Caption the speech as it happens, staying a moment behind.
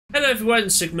Hello everyone,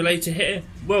 Sigmulator here.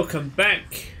 Welcome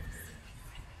back.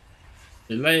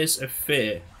 The Layers of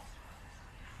Fear.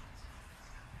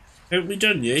 Haven't we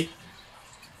done you?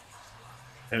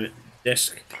 Damn it,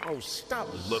 desk. Oh, stop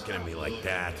looking at me like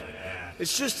that.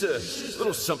 It's just a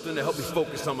little something to help me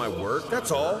focus on my work,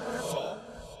 that's all.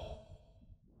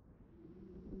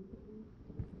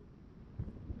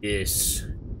 Yes.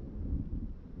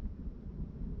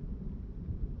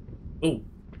 Oh,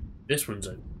 this one's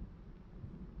open.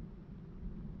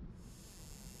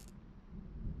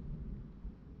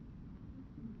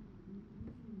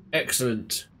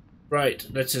 Excellent. Right,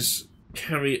 let us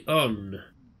carry on.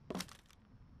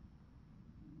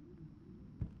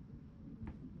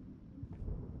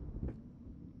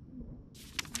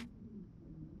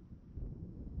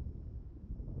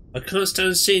 I can't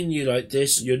stand seeing you like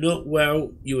this. You're not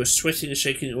well. You were sweating and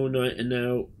shaking all night, and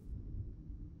now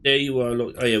there you are.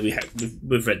 Look. Oh yeah,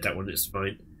 we've read that one. It's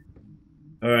fine.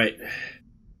 All right.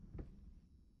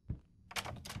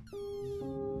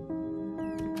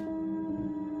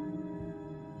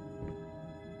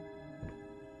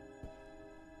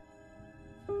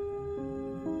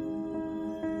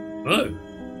 Oh.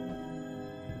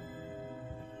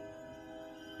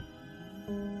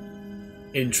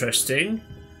 Interesting.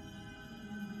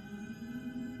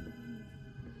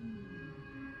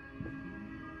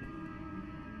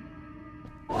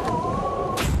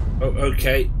 Oh,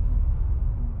 okay.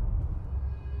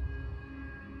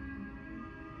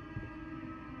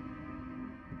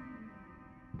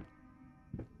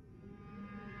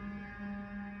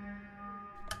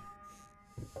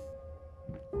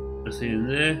 Nothing in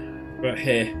there. Right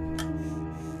here.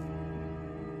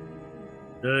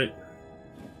 No.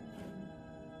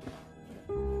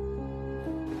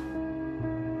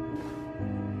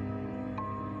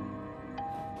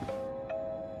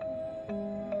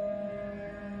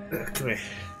 Come here.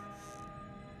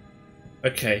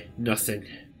 Okay, nothing.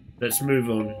 Let's move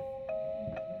on.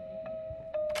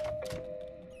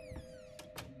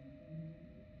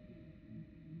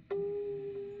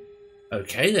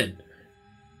 Okay then.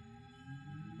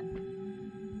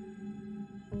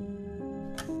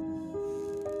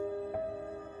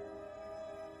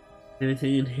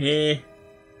 Anything in here?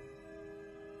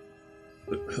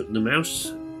 Hook the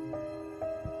mouse.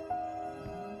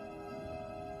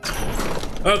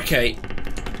 Okay.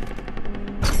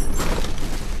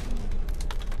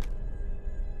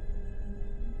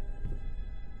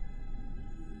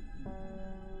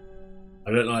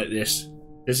 I don't like this.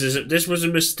 This was a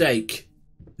mistake.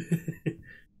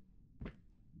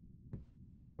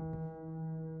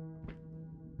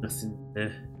 Nothing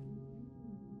there.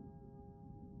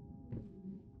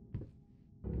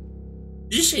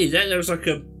 Did you see that? There was like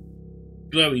a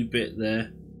glowy bit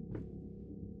there.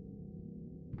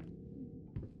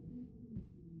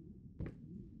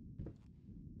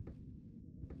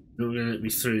 Not going to let me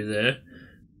through there.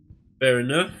 Fair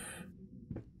enough.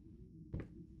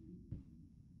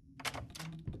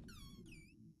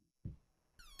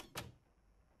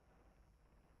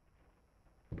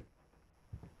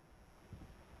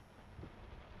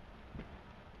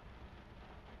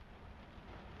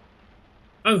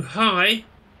 Oh, hi.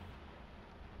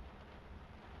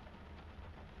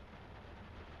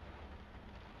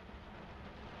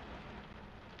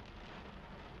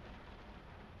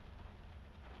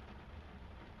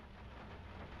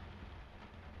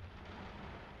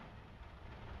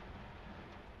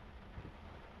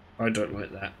 I don't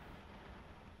like that.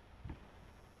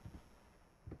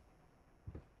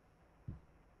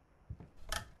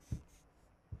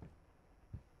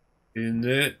 In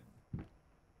there.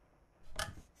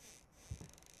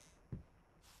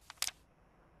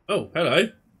 Oh, hello.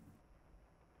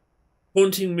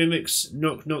 Haunting mimics,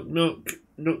 knock, knock, knock.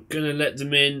 Not gonna let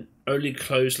them in. Only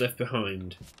clothes left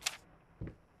behind.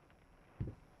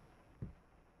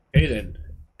 Okay then.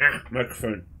 Ah,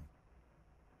 microphone.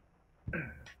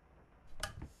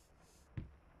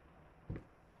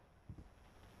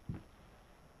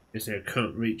 Guess I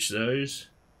can't reach those.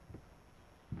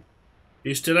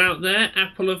 You still out there,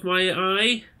 apple of my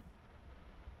eye?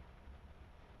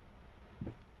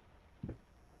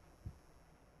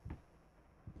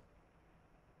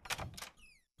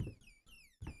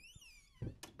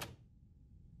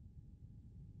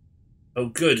 Oh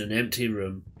good, an empty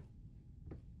room.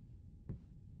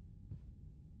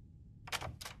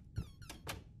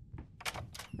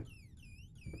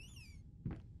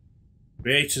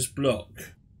 Creator's block.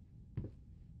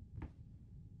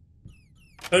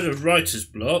 Heard of writer's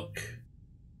block?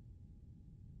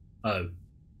 Oh.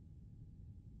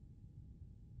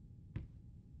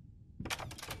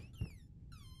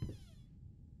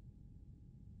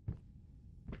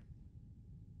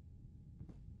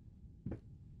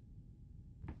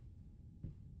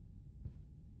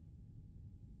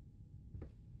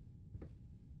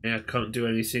 Yeah, I can't do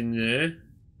anything there.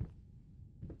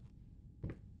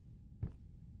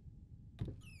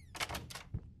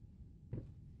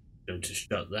 Going to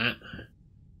shut that.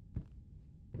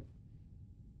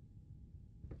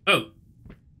 Oh.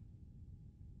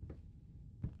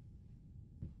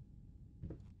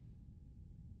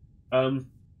 Oh.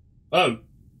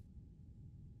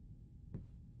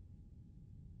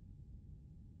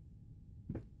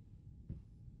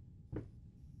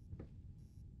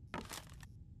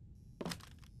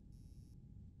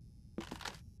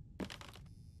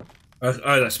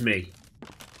 Oh, that's me.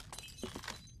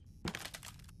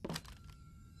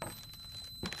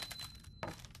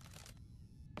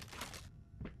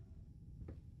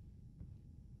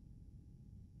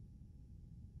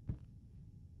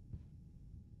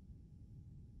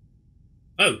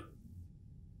 Oh.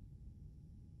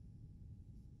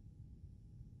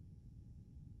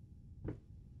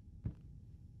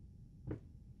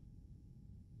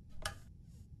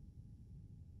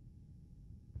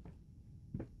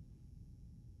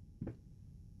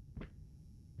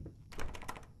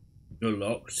 You're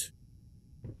locked.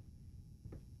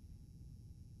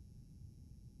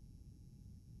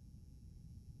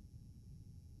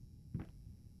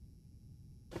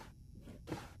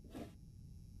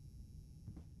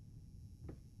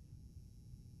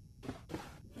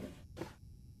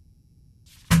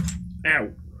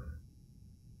 Ow.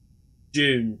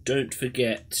 June, don't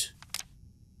forget.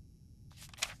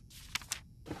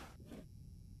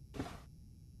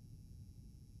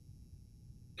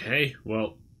 Okay,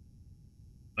 well,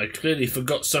 I clearly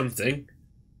forgot something.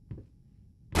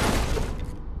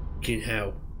 Fucking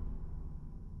hell.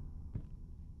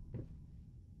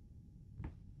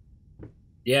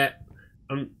 Yeah,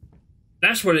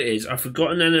 that's what it is. I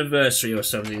forgot an anniversary or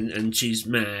something, and she's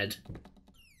mad.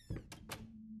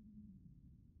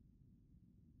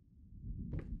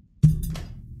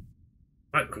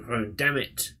 Microphone, damn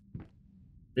it.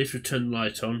 Let's return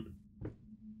light on.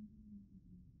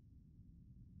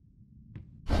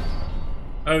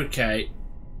 Okay.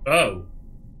 Oh.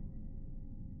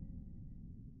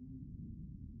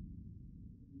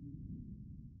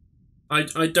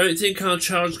 I don't think our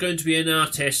child's going to be an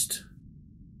artist.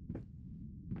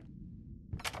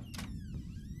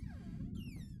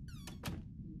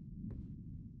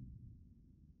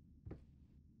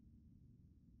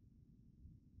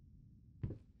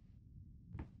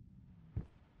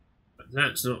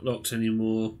 That's not locked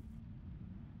anymore.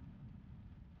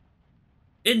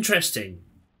 Interesting.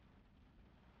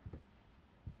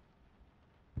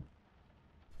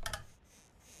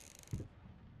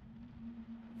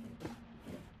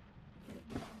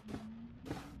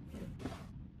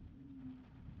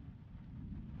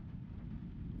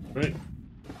 Right.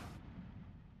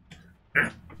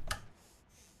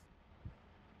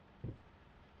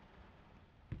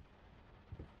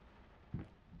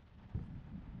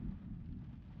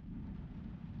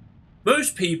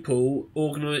 Most people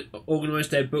organise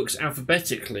their books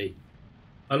alphabetically.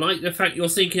 I like the fact you're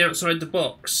thinking outside the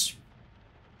box.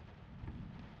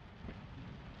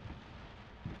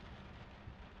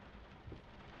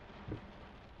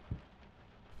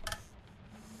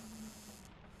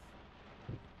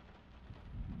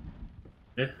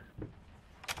 Yeah.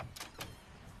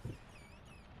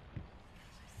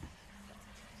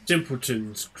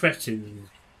 Simpletons, cretins.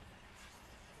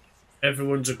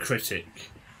 Everyone's a critic.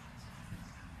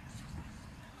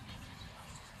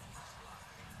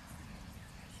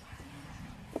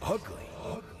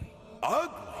 Ugly.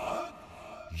 Ugly?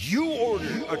 You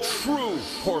ordered a true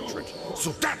portrait,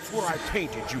 so that's what I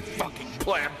painted, you fucking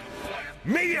pleb.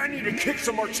 Maybe I need to kick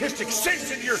some artistic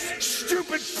sense into your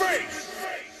stupid face!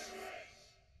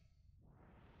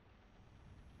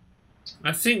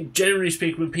 I think, generally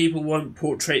speaking, when people want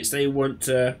portraits, they want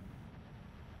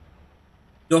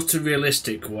not a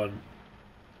realistic one.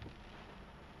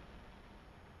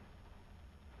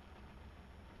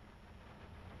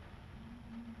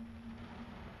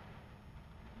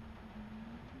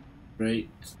 Right.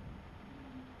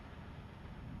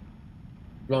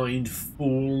 Blind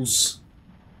fools.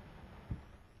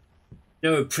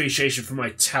 No appreciation for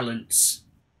my talents.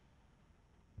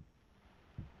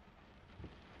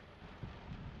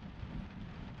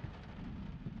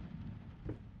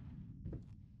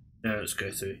 Now let's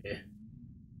go through here.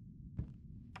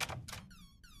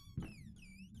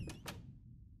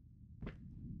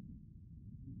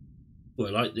 Oh, I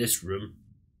like this room.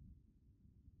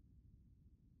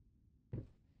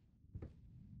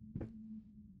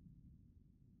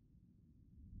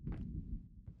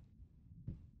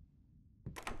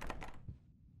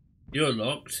 You're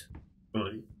locked.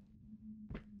 Right.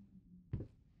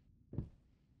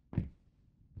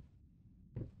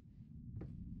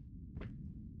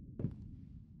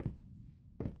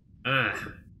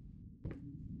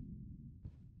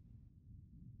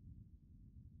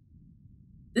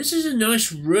 This is a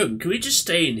nice room. Can we just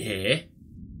stay in here?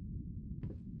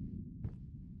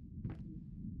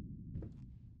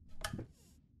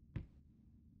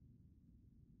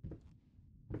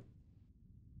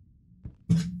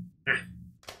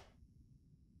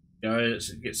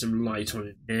 Let's get some light on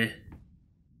it here.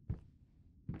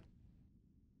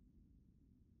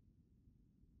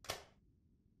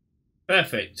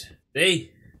 Perfect.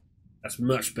 See? That's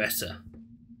much better.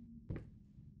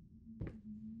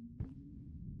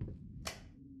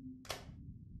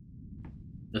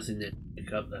 Nothing there to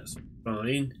pick up, that's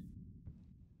fine.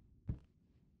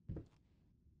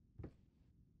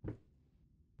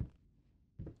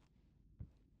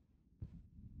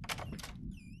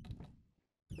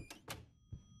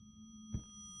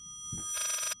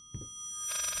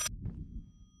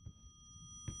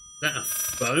 Is that a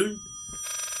phone?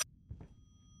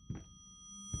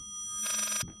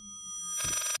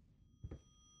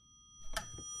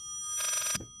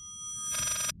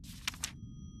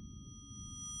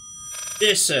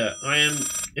 Dear sir,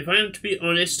 if I am to be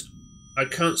honest, I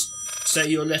can't say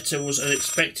your letter was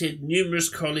unexpected. Numerous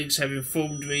colleagues have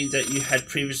informed me that you had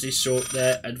previously sought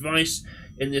their advice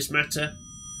in this matter,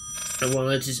 and while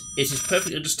it is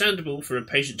perfectly understandable for a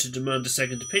patient to demand a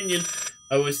second opinion,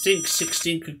 I would think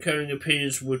 16 concurring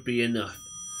opinions would be enough.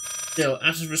 Still,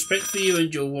 out of respect for you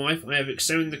and your wife, I have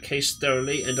examined the case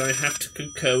thoroughly, and I have to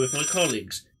concur with my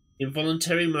colleagues.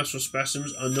 Involuntary muscle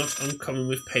spasms are not uncommon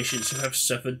with patients who have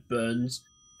suffered burns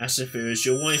as severe as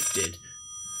your wife did.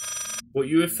 What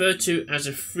you refer to as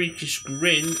a freakish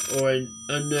grin or an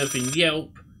unnerving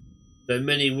yelp, though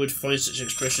many would find such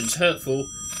expressions hurtful,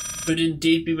 could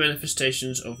indeed be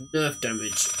manifestations of nerve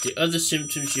damage. The other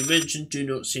symptoms you mentioned do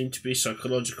not seem to be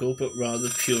psychological, but rather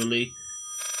purely...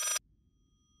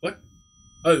 What?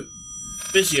 Oh,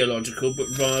 physiological,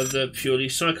 but rather purely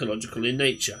psychological in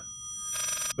nature.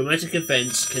 Traumatic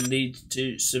events can lead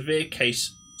to severe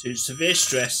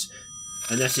stress,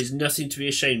 and that is nothing to be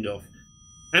ashamed of.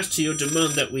 As to your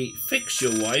demand that we fix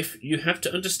your wife, you have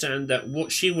to understand that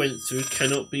what she went through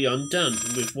cannot be undone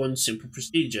with one simple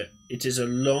procedure. It is a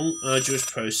long, arduous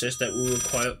process that will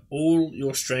require all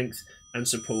your strength and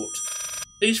support.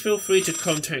 Please feel free to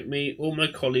contact me or my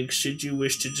colleagues should you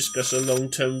wish to discuss a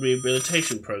long-term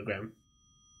rehabilitation program.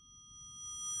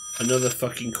 Another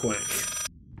fucking quack.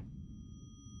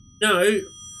 No.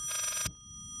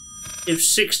 If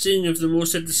 16 of them all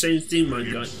said the same thing, my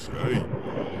guy.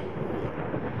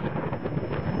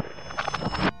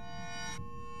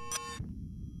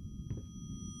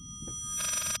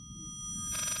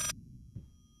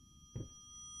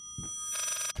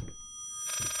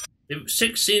 If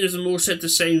 16 of them all said the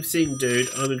same thing, dude,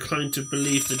 I'm inclined to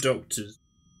believe the doctors.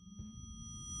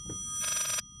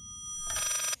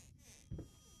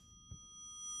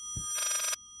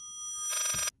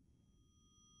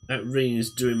 That ring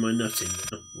is doing my nutting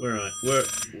now. Where are where?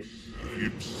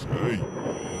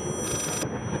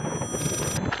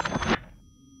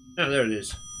 Ah, there it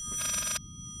is.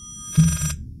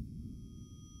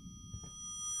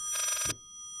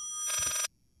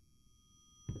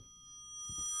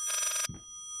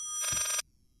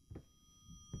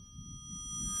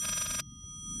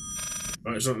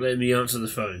 Right, it's not letting me answer the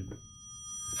phone.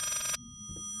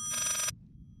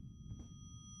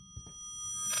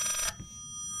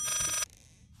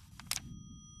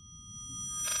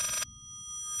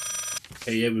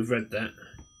 Okay, yeah, we've read that.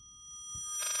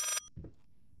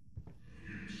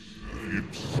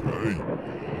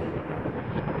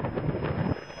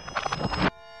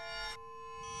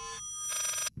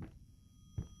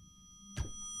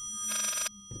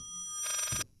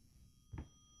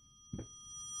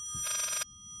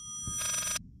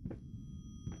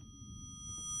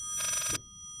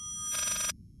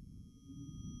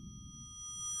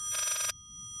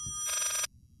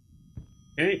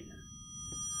 Okay.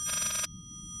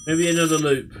 Maybe another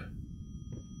loop.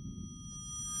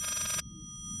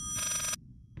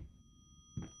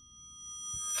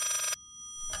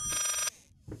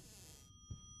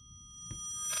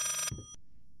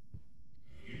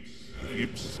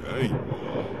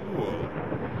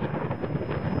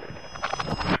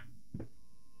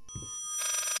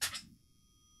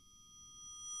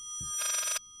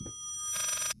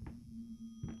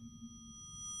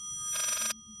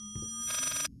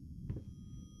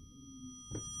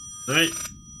 Right.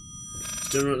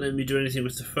 Still not letting me do anything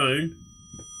with the phone.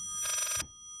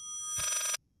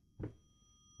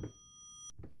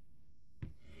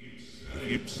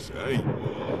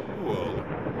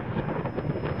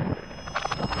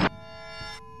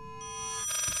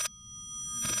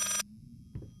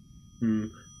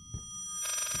 I'm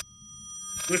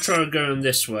gonna try and go on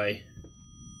this way.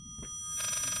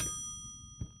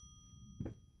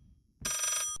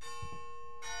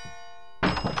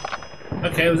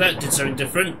 Okay, well that did something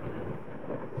different.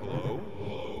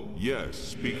 Hello? Yes,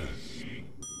 speaking.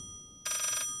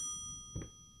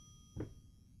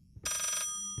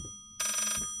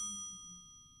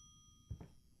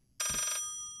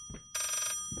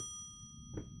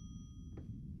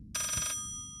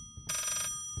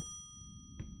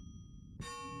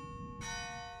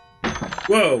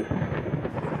 Whoa!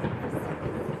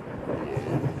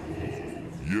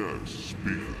 Yes,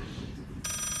 speaking.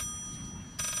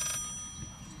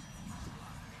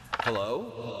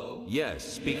 Hello?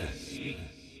 Yes, speaking.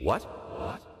 What?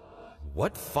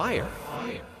 What fire?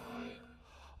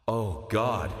 Oh,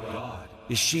 God.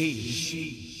 Is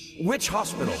she... Which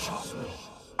hospital?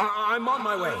 I'm on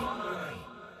my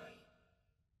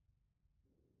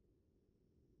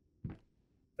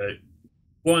way.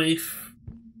 Wife.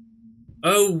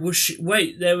 Oh, was she?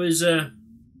 Wait, there was a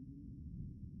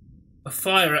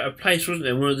fire at a place, wasn't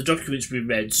there? One of the documents we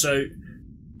read. So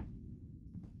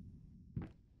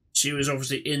she was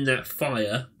obviously in that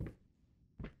fire.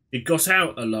 It got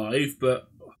out alive, but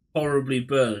horribly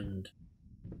burned.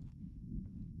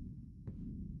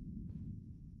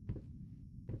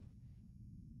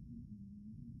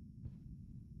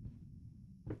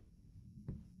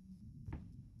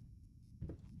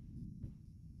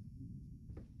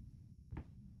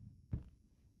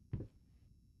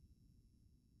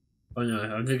 I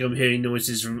know. I think I'm hearing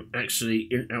noises from actually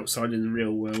outside in the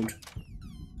real world.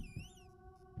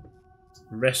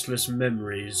 Restless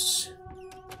memories.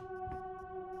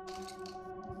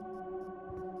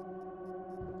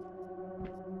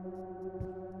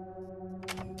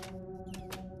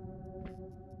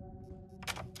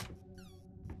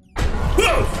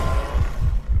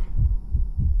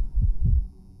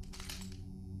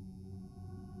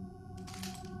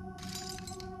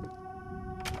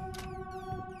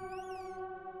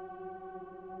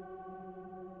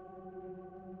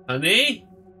 Honey?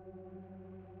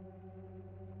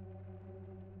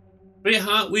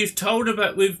 Sweetheart, we've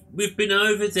been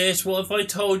over this. What have I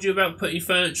told you about putting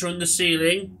furniture on the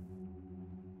ceiling?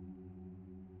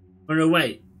 Oh no,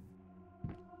 wait.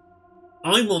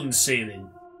 I'm on the ceiling.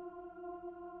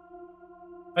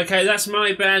 Okay, that's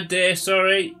my bad, dear.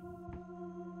 Sorry.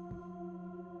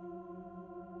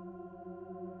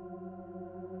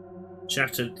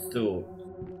 Shattered thought.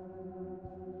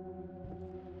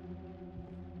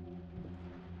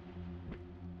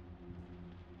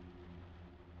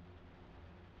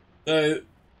 So,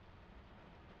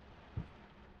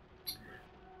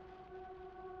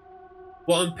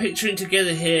 what I'm picturing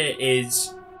together here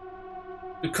is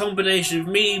the combination of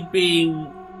me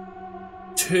being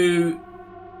too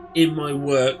in my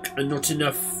work and not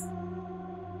enough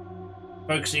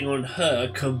focusing on her,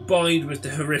 combined with the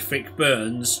horrific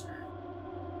burns,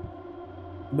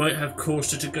 might have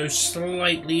caused her to go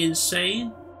slightly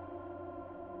insane.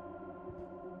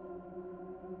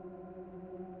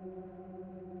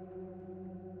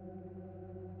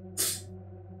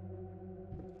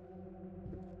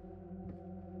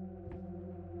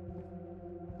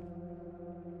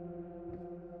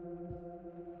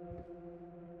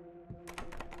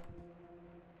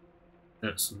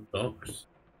 That's locked.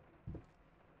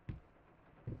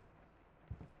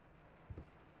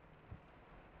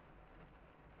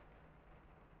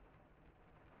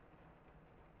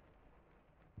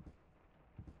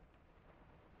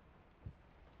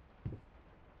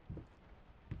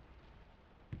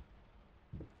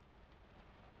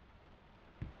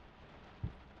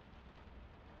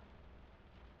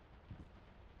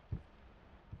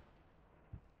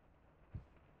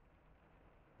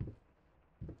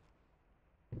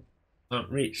 Can't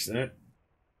reach that.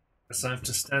 Guess I have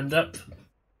to stand up.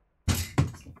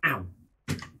 Ow.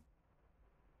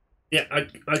 Yeah,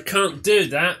 I can't do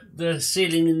that. The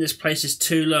ceiling in this place is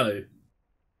too low.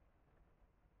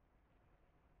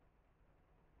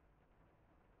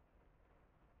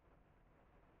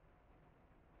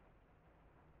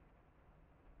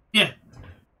 Yeah.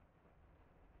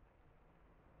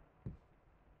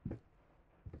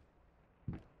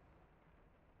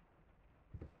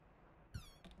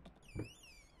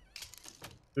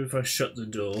 If I shut the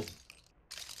door.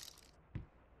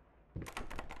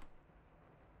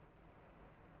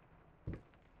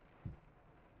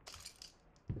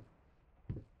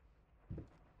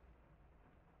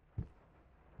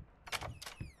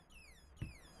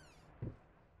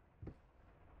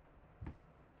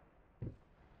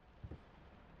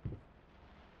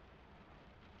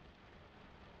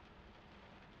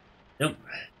 Nope.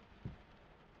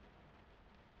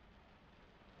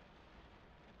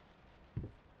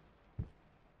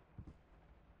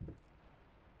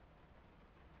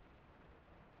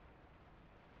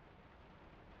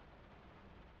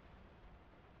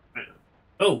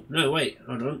 Oh, no, wait,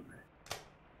 hold on.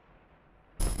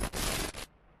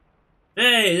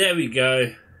 Hey, there we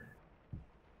go.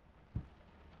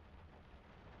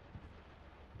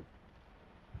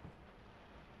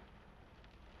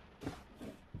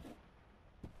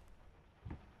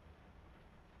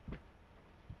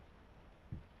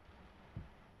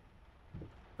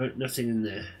 Oh, nothing in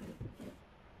there.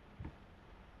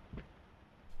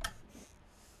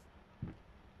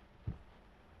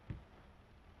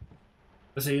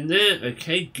 Nothing in there.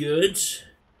 Okay, good.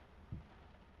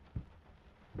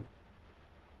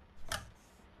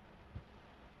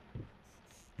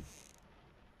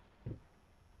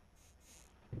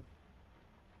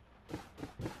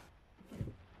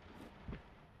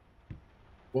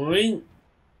 Wine.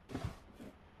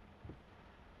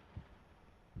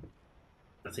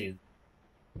 Nothing.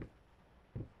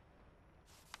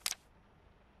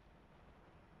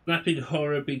 Flapping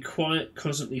horror, be quiet,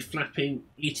 constantly flapping,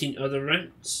 eating other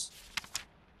rats.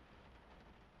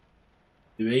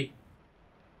 Do we?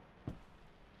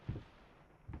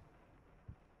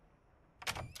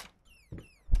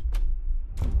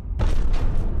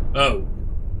 Oh.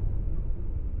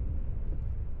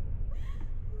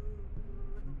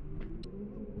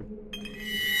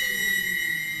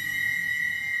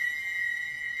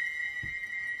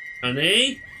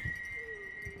 Honey?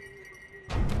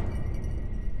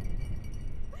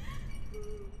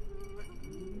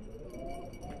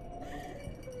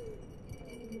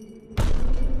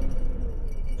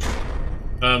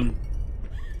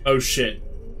 Oh shit.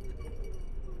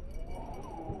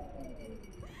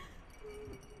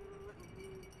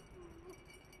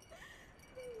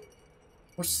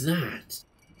 What's that?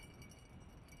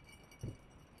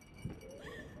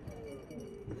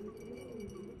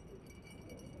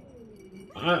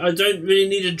 I don't really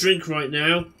need a drink right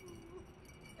now.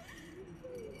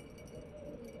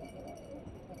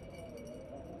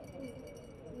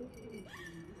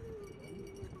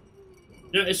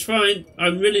 No, it's fine.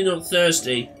 I'm really not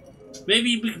thirsty.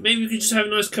 Maybe we could just have a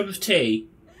nice cup of tea.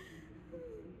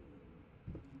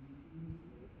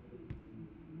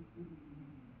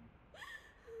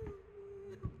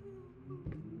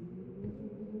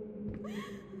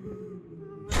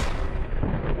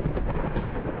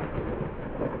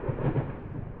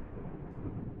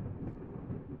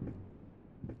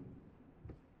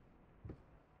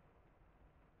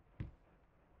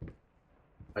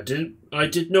 I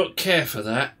did not care for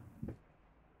that.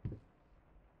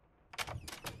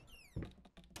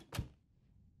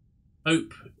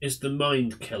 Hope is the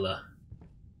mind killer.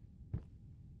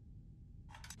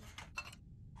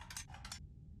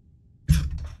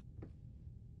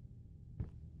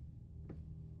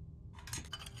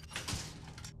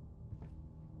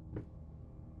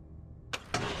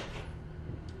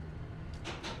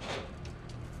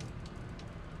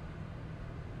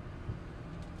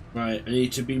 Right, I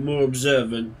need to be more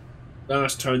observant.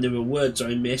 Last time there were words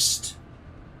I missed.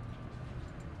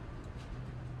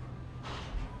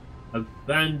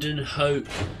 Abandon hope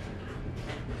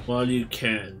while you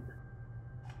can.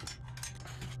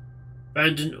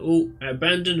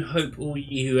 Abandon hope, all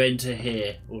ye who enter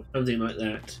here, or something like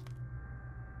that.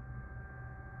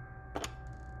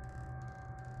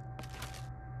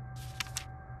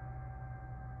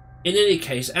 In any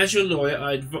case, as your lawyer,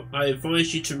 I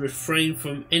advise you to refrain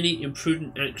from any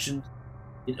imprudent actions.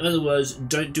 In other words,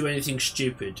 don't do anything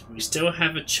stupid. We still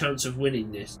have a chance of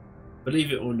winning this,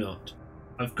 believe it or not.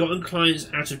 I've gotten clients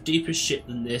out of deeper shit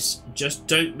than this, just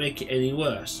don't make it any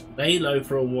worse. Lay low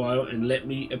for a while and let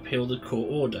me appeal the court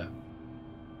order.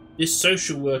 This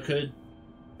social worker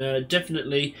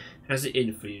definitely has it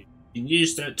in for you. We can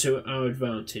use that to our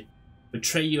advantage.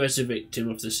 Portray you as a victim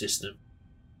of the system.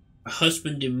 A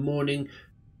husband in mourning,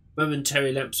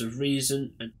 momentary lapse of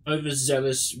reason, an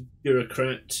overzealous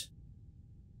bureaucrat.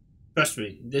 Trust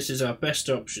me, this is our best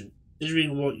option.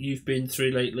 Considering what you've been through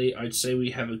lately, I'd say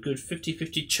we have a good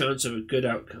 50-50 chance of a good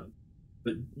outcome.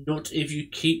 But not if you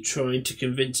keep trying to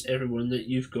convince everyone that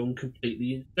you've gone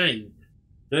completely insane.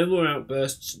 No more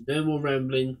outbursts, no more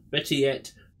rambling, better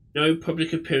yet, no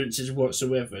public appearances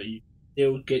whatsoever. You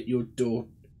still get your door.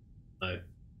 No.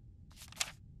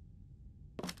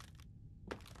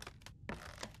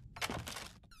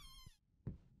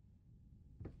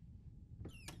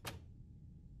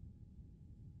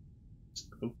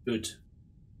 Oh, good.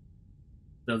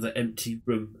 Another empty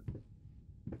room.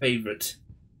 Favourite.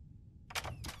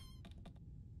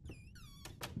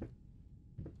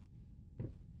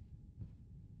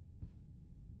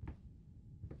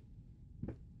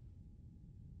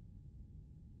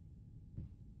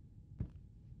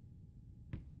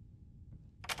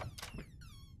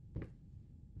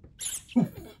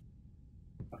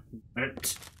 Fucking rat.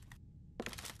 Right.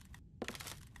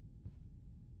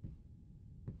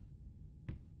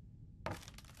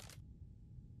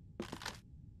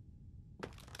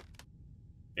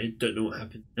 I don't know what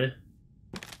happened there.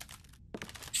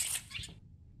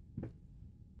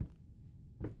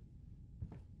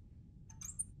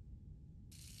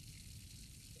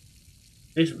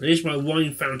 At least my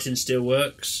wine fountain still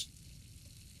works.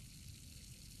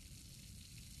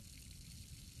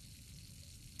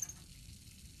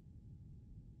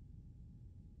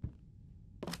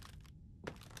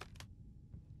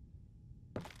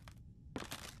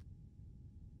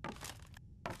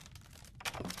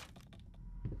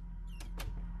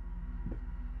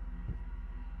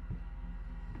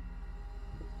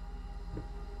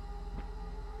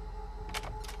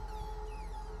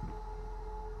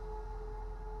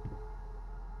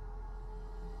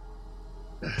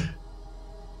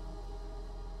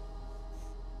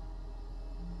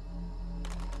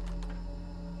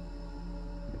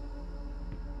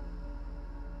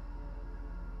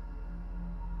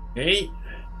 Okay.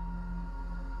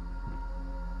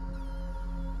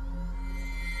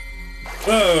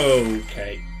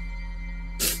 Okay.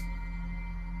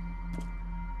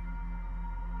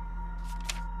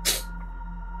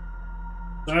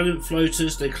 Silent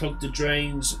floaters, they clog the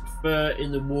drains. Fur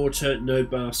in the water, no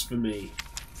baths for me.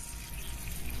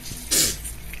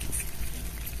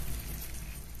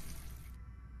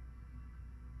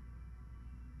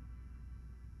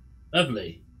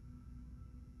 Lovely.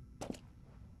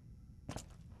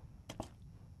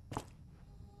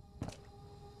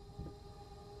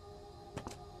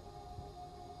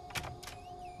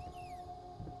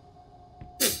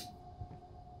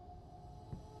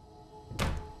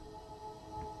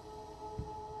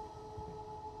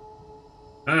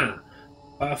 Ah,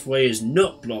 pathway is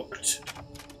not blocked.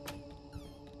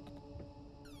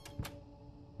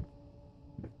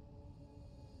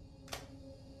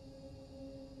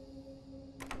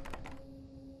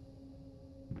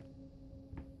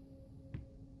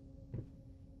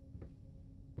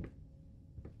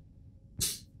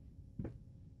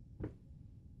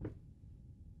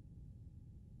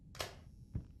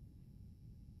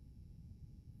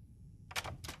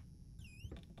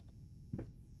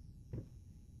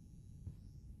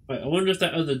 Right, I wonder if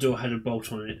that other door had a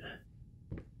bolt on it.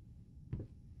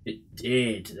 It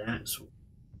did, that's all.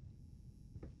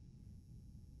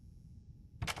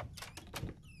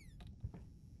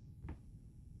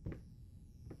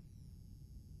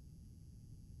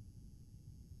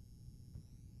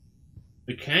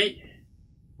 Okay.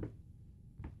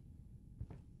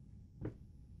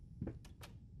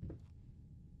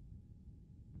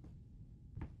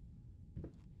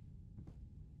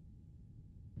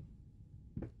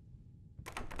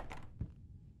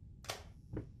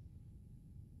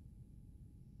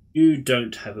 You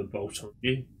don't have a bolt on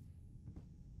you.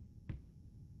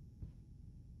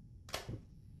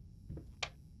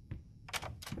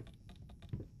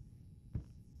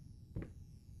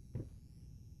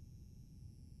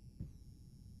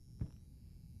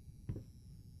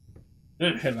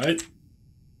 Oh, hello.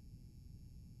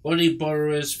 Body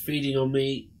borrowers feeding on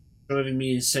me, driving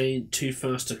me insane, too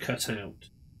fast to cut out.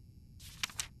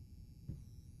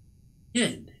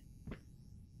 Again.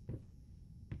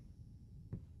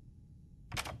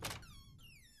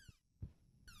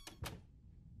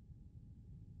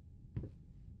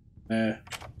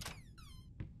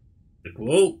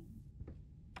 Whoa.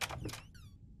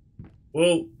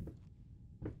 Whoa.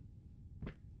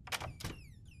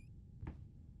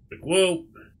 Whoa.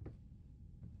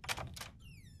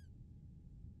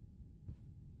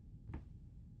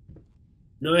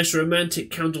 Nice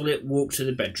romantic candlelit walk to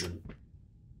the bedroom.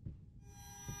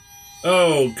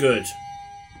 Oh, good.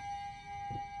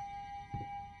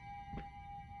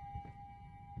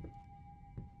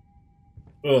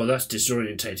 Oh, that's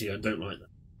disorientating. I don't like that.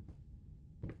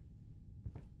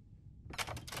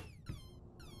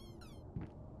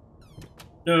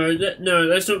 No,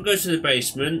 let's not go to the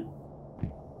basement.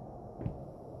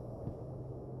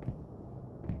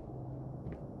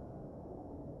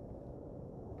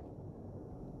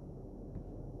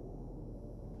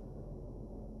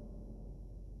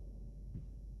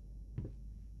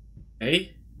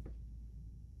 Okay.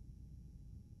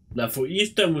 Love what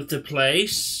you've done with the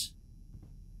place.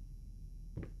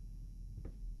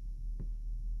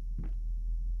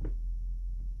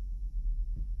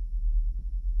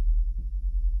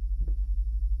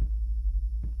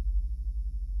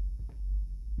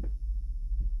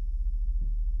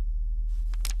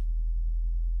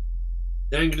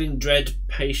 Dangling dread,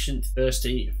 patient,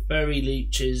 thirsty, furry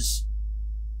leeches,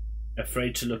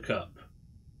 afraid to look up.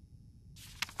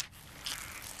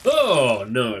 Oh,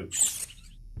 no.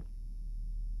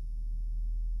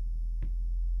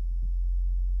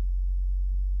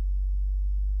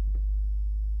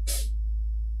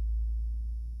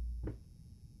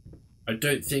 I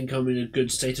don't think I'm in a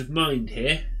good state of mind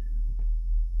here.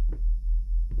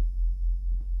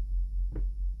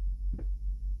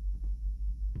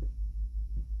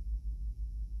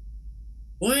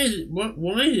 Why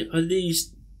are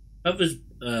these others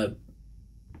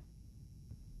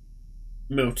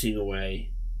melting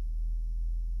away?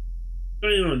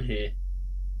 What's going on here?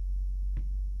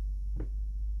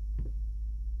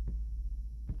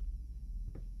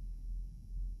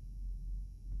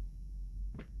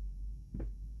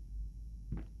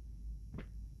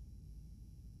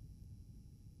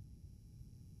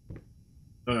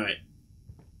 All right.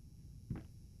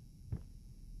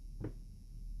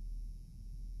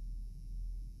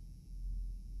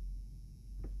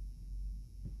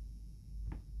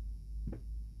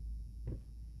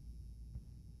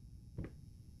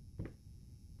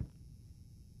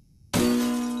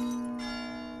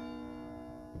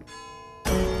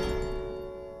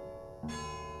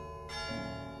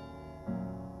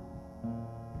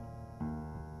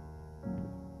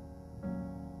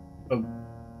 Oh.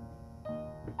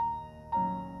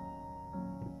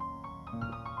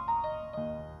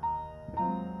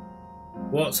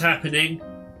 What's happening?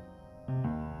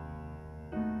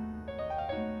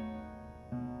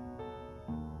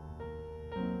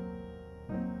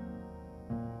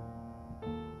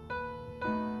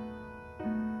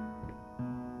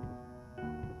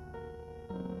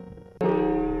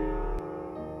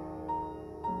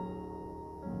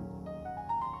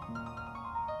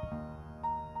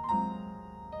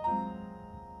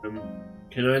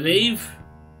 Can I leave?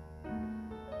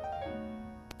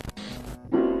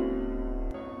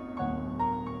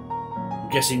 I'm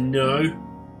guessing no.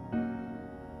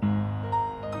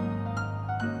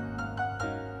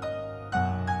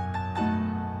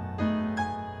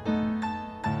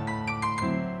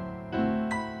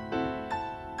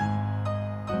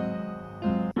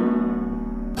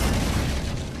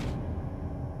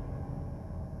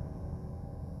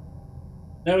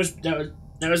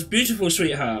 That was beautiful,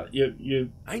 sweetheart.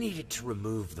 You. I needed to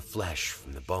remove the flesh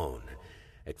from the bone.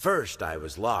 At first, I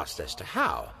was lost as to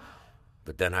how,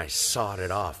 but then I sawed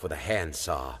it off with a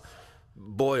handsaw,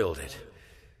 boiled it,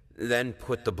 then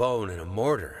put the bone in a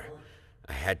mortar.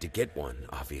 I had to get one,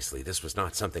 obviously. This was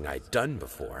not something I'd done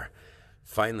before.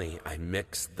 Finally, I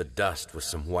mixed the dust with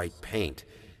some white paint.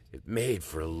 It made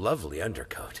for a lovely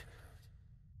undercoat.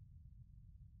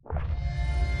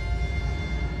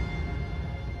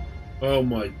 Oh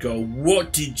my god,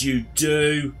 what did you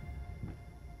do?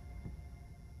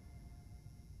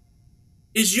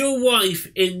 Is your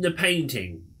wife in the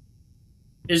painting?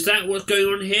 Is that what's going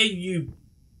on here? You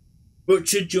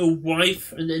butchered your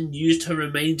wife and then used her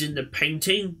remains in the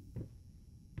painting?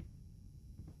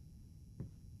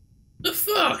 The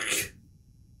fuck?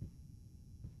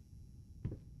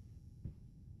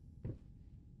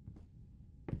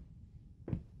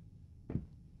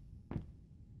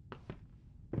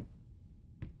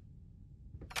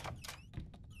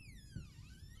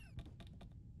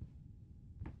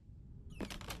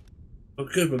 Oh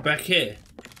good, we're back here.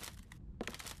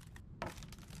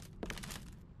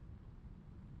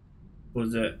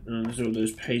 Was that? There's all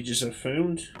those pages I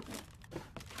found.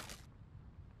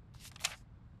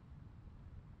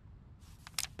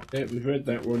 Yeah, we've read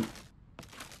that one.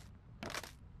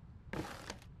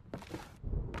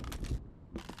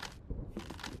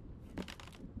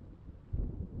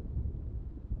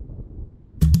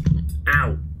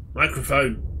 Ow!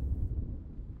 Microphone.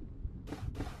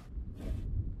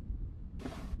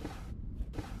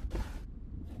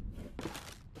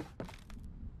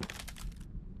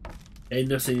 Ain't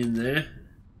nothing in there.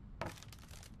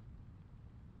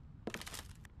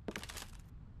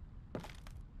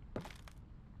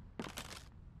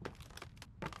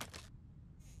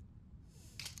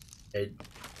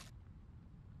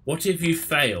 What if you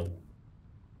fail?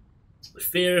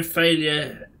 Fear of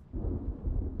failure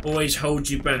always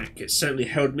holds you back. It certainly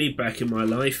held me back in my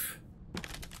life.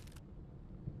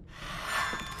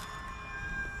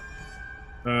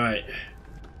 Alright.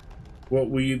 What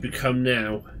will you become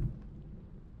now?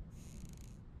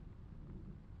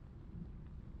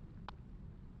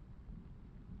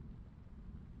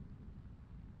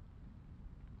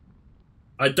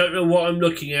 I don't know what I'm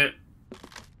looking at.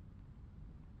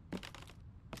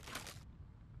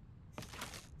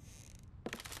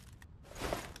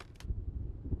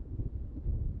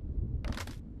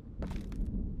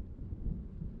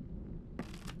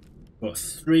 Got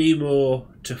 3 more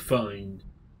to find.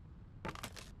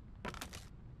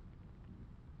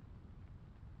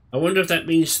 I wonder if that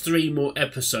means 3 more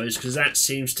episodes, because that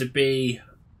seems to be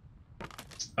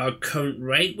our current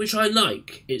rate, which I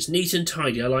like. It's neat and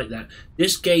tidy, I like that.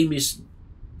 This game is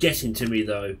getting to me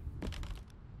though.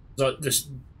 Like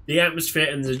the atmosphere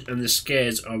and the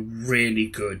scares are really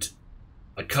good.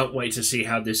 I can't wait to see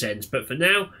how this ends. But for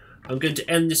now, I'm going to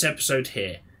end this episode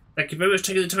here. Thank you very much for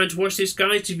taking the time to watch this,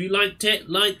 guys. If you liked it,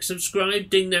 like, subscribe,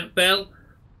 ding that bell.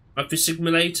 I've been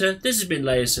Sigma Later. This has been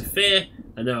Layers of Fear,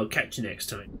 and I'll catch you next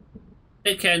time.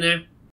 Take care now.